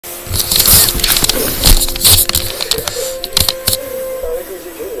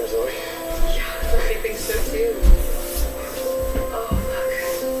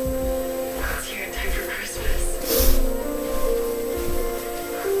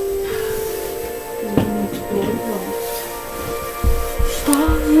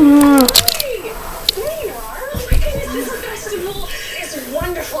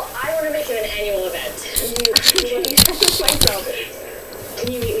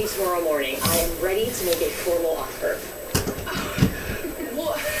tomorrow morning. I am ready to make a formal offer.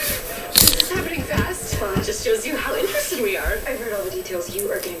 Well, this is happening fast. Well, it just shows you how interested we are. I've heard all the details.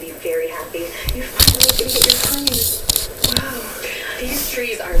 You are going to be very happy. You're finally going to get your trees. Wow. These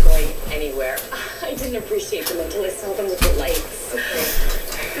trees aren't going anywhere. I didn't appreciate them until I saw them with the lights. Okay.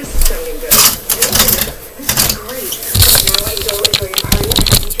 This is sounding good. This is great. Now I can go and your party at the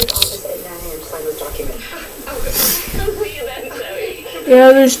teacher's office at 9 a.m. to sign this document. Oh, see you then, Zoe. Yeah,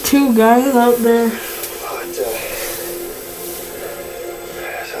 there's two guys out there.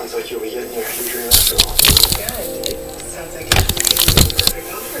 Sounds like you'll be getting your dream after all. Good. Sounds like you're making a perfect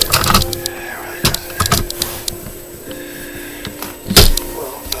offer. It really doesn't.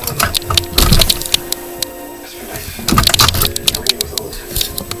 Well, it's been nice working with Lois.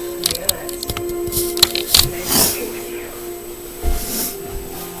 Yeah, it's nice working with you.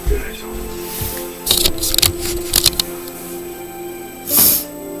 Good night, Zoe.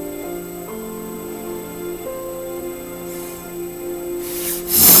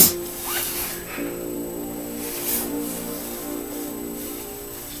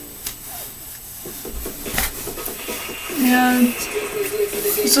 Yeah,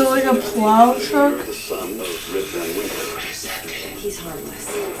 is it like a plow truck? The son of Rip Van Winkle. He's harmless.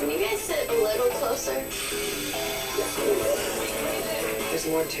 Can you guys sit a little closer? There's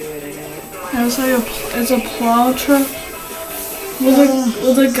more to it, I know. Yeah, it's a plow truck.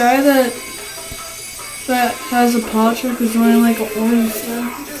 Well, the guy that has a plow truck is wearing like an orange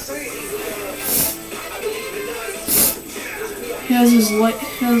shirt. He has his light.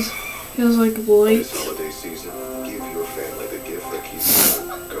 He has like lights. This holiday season, give your family the gift that keeps them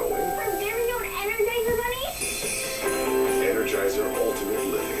going. From there your Energizer Bunny? Energizer Ultimate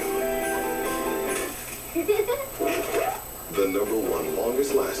Lithium. The #1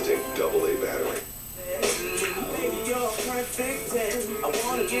 longest lasting AA battery. You're perfect and I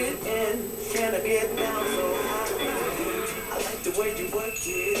wanna get in. Can I get down so high? I like the way you work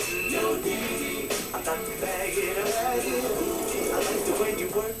it. I got to bag it up. I like the way you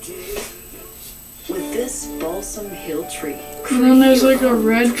work it. With this Balsam Hill tree, And then there's like a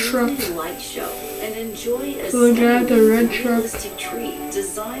red truck. light show and enjoy a So the guy at the red truck. realistic tree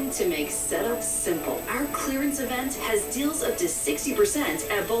designed to make setup simple. Our clearance event has deals up to 60%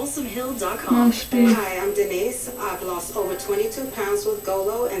 at balsamhill.com. Must be. Hi, I'm Denise. I've lost over 22 pounds with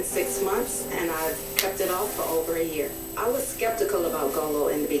Golo in 6 months, and I've kept it off for over a year. I was skeptical about Golo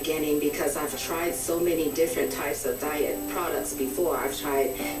in the beginning because I've tried so many different types of diet products before. I've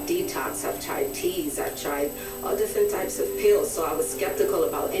tried detox, I've tried teas, I've tried all different types of pills, so I was skeptical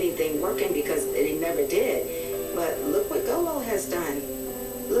about anything working because it never did. But look what Golo has done.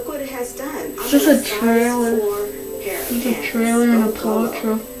 Look what it has done. It's just a trailer. It's a trailer and a plow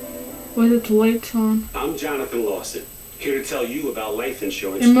truck with its lights on. I'm Jonathan Lawson, here to tell you about life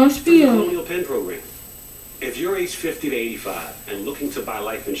insurance It must be through the a- Colonial Penn program. If you're age 50 to 85 and looking to buy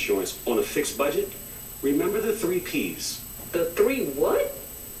life insurance on a fixed budget, remember the 3 Ps. The 3 what?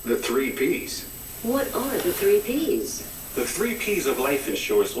 The 3 Ps. What are the 3 Ps? The 3 Ps of life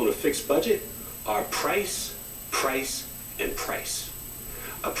insurance on a fixed budget are price, price, and price.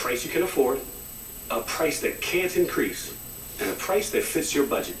 A price you can afford, a price that can't increase, and a price that fits your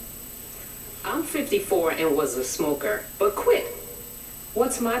budget. I'm 54 and was a smoker, but quit.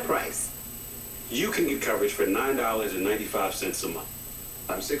 What's my price? You can get coverage for $9.95 a month.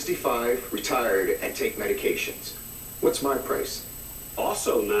 I'm 65, retired, and take medications. What's my price?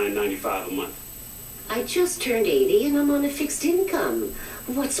 Also $9.95 a month. I just turned 80 and I'm on a fixed income.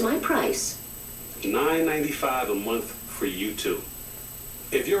 What's my price? $9.95 a month for you too.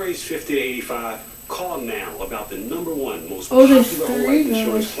 If you're age 50 to 85, call now about the #1 most there's popular whole 3 life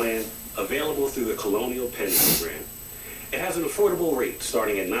insurance guys. plan available through the Colonial Penn program. It has an affordable rate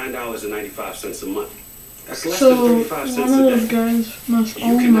starting at $9.95 a month. That's less So than 35 one cents of a those day. guys must You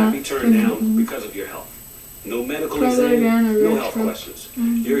own cannot be that. turned down because of your health. No medical Try that again, exam, a no red health truck. questions.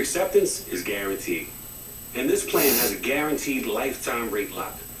 Your acceptance is guaranteed. And this plan has a guaranteed lifetime rate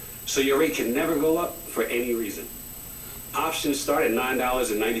lock, so your rate can never go up for any reason. Options start at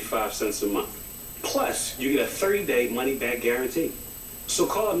 $9.95 a month. Plus, you get a 30-day money-back guarantee. So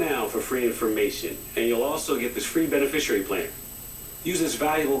call now for free information, and you'll also get this free beneficiary plan. Use this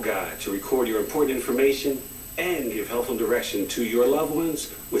valuable guide to record your important information and give helpful direction to your loved ones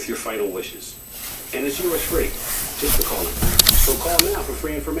with your final wishes. And it's yours free, just for calling. So call now for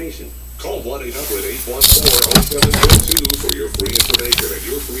free information. Call 1-800-814-0742 for your free information and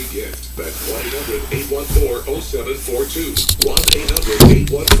your free gift. That's 1-800-814-0742.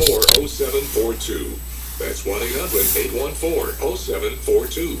 1-800-814-0742. That's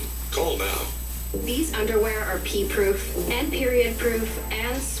 1-800-814-0742. Call now. These underwear are pee-proof and period-proof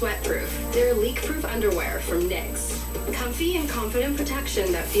and Sweatproof. They're leak-proof underwear from NYX. Comfy and confident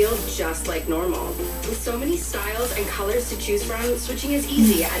protection that feel just like normal. With so many styles and colors to choose from, switching is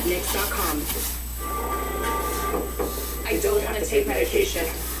easy at NYX.com. I don't want to take medication.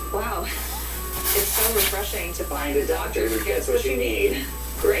 Wow. It's so refreshing to find a doctor who gets what you need.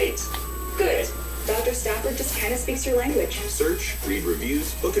 Great. Good. Dr. Stafford just kind of speaks your language. Search, read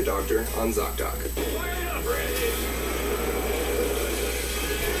reviews, book a doctor on ZocDoc.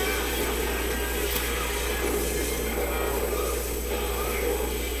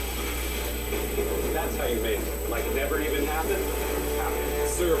 That's how you make it. Like it never even happened? Happened.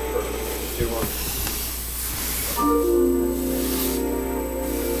 Serve her. Do one.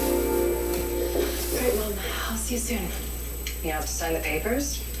 All right, Mom. I'll see you soon. You have to sign the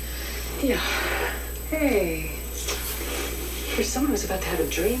papers? Yeah. Hey. You're someone who's about to have a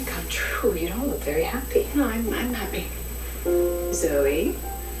dream come true. You don't look very happy. No, I'm happy. Zoe?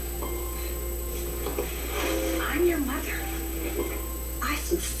 I'm your mother. I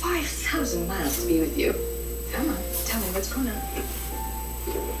flew 5,000 miles to be with you. Come on, tell me what's going on.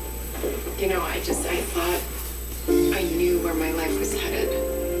 You know, I thought I knew where my life was headed.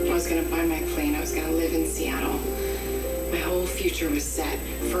 I was gonna buy my plane. I was gonna live in Seattle. My whole future was set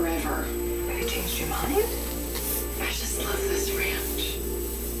forever. Have you changed your mind? I just love this ranch.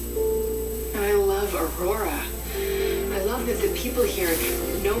 And I love Aurora. I love that the people here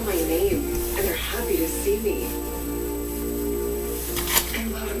know my name and they're happy to see me. I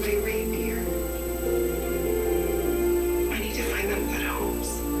love my reindeer. I need to find them good homes.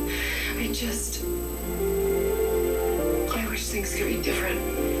 I wish things could be different.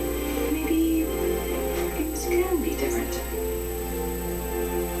 Maybe things can be different.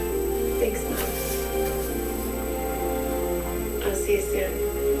 Thanks, Mom. I'll see you soon.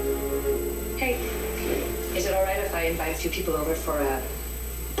 Hey, is it all right if I invite a few people over for a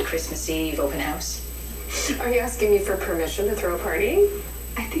Christmas Eve open house? Are you asking me for permission to throw a party?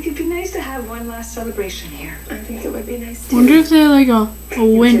 I think it'd be nice to have one last celebration here. I think it would be nice too. Wonder if they have like a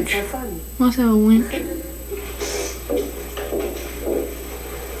winch. Kids have fun. Must have a winch.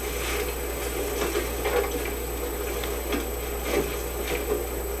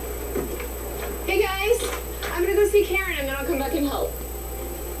 Hey guys, I'm gonna go see Karen and then I'll come back and help.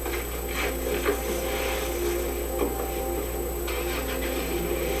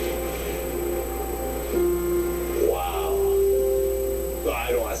 Wow. Well,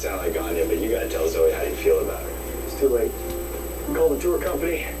 I don't want to sound like Anya, but you gotta tell Zoe how you feel about her. It's too late. Call the tour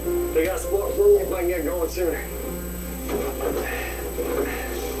company. They got sport room if I can get going sooner.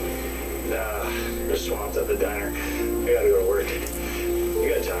 Nah, they're swamped at the diner. I gotta go to work. You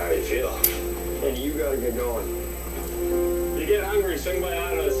gotta tell her how you feel. And you gotta get going. You get hungry, swing by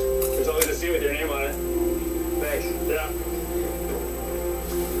Anna's. There's always a seat with your name on it. Thanks. Yeah.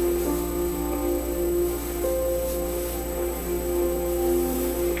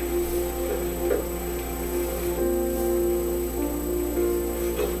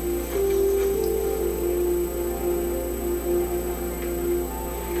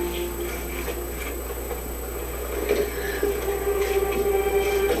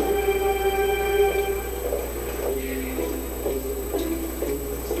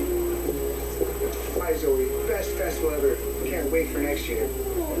 Hi, Zoe. Best festival ever. Can't wait for next year.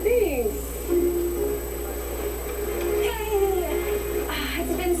 Oh, thanks.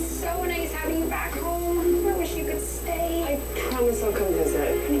 It's been so nice having you back home. I wish you could stay. I promise I'll come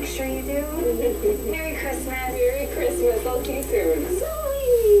visit. Make sure you do. Merry Christmas. Merry Christmas. I'll see you soon.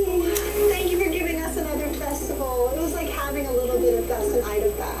 Zoe! Thank you for giving us another festival. It was like having a little bit of Bess and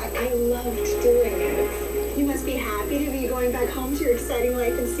Ida back. I loved doing it. You must be happy to be going back home to your exciting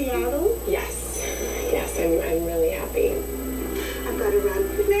life in Seattle. Yes. Yes, I'm really happy. I've got to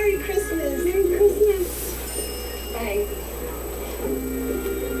run. Merry Christmas. Merry Christmas. Bye.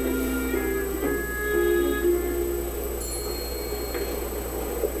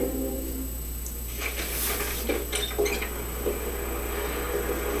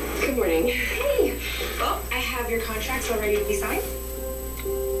 Good morning. Hey! Well, I have your contracts all ready to be signed.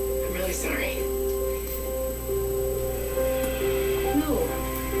 I'm really sorry. No.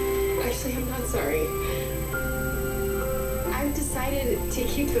 Actually, I'm not sorry. I've decided to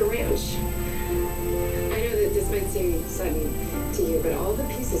keep the ranch. I know that this might seem sudden to you, but all the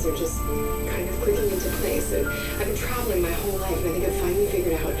pieces are just kind of clicking into place. And I've been traveling my whole life, and I think I've finally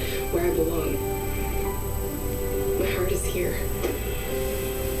figured out where I belong. My heart is here.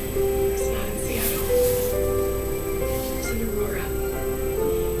 It's not in Seattle. It's in Aurora.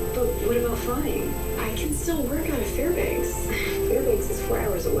 But what about flying? I can still work out of Fairbanks. Fairbanks is 4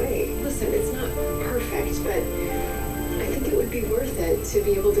 hours away. Listen, it's not perfect, but I think it would be worth it to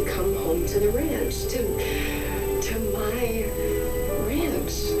be able to come home to the ranch, to my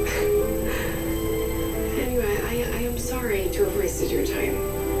ranch. Anyway, I am sorry to have wasted your time.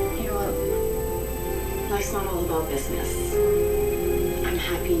 You know what? Life's not all about business. I'm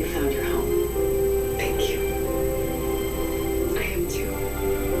happy you found your home. Thank you. I am too.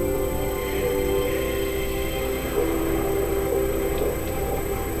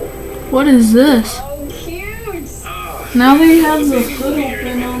 What is this? Oh, cute! Now they have the hood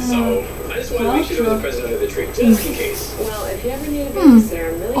open on the I just wanted to make sure you were the president of the tree, just in case. Well, if you ever need a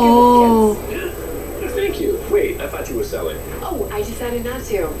babysitter, I'm really Oh. good with kids. Thank you. Wait, I thought you were selling. Oh, I decided not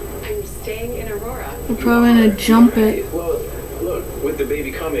to. I'm staying in Aurora. We're probably gonna jump it. Well, look, with the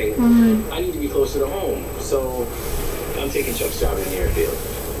baby coming, I need to be closer to home. So I'm taking Chuck's job in the airfield.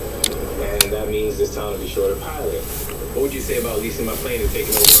 And that means this town will be short of pilot. What would you say about leasing my plane and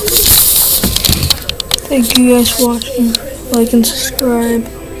taking over my route? Thank you guys for watching. Like and subscribe.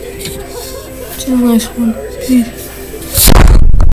 See you next one. Peace.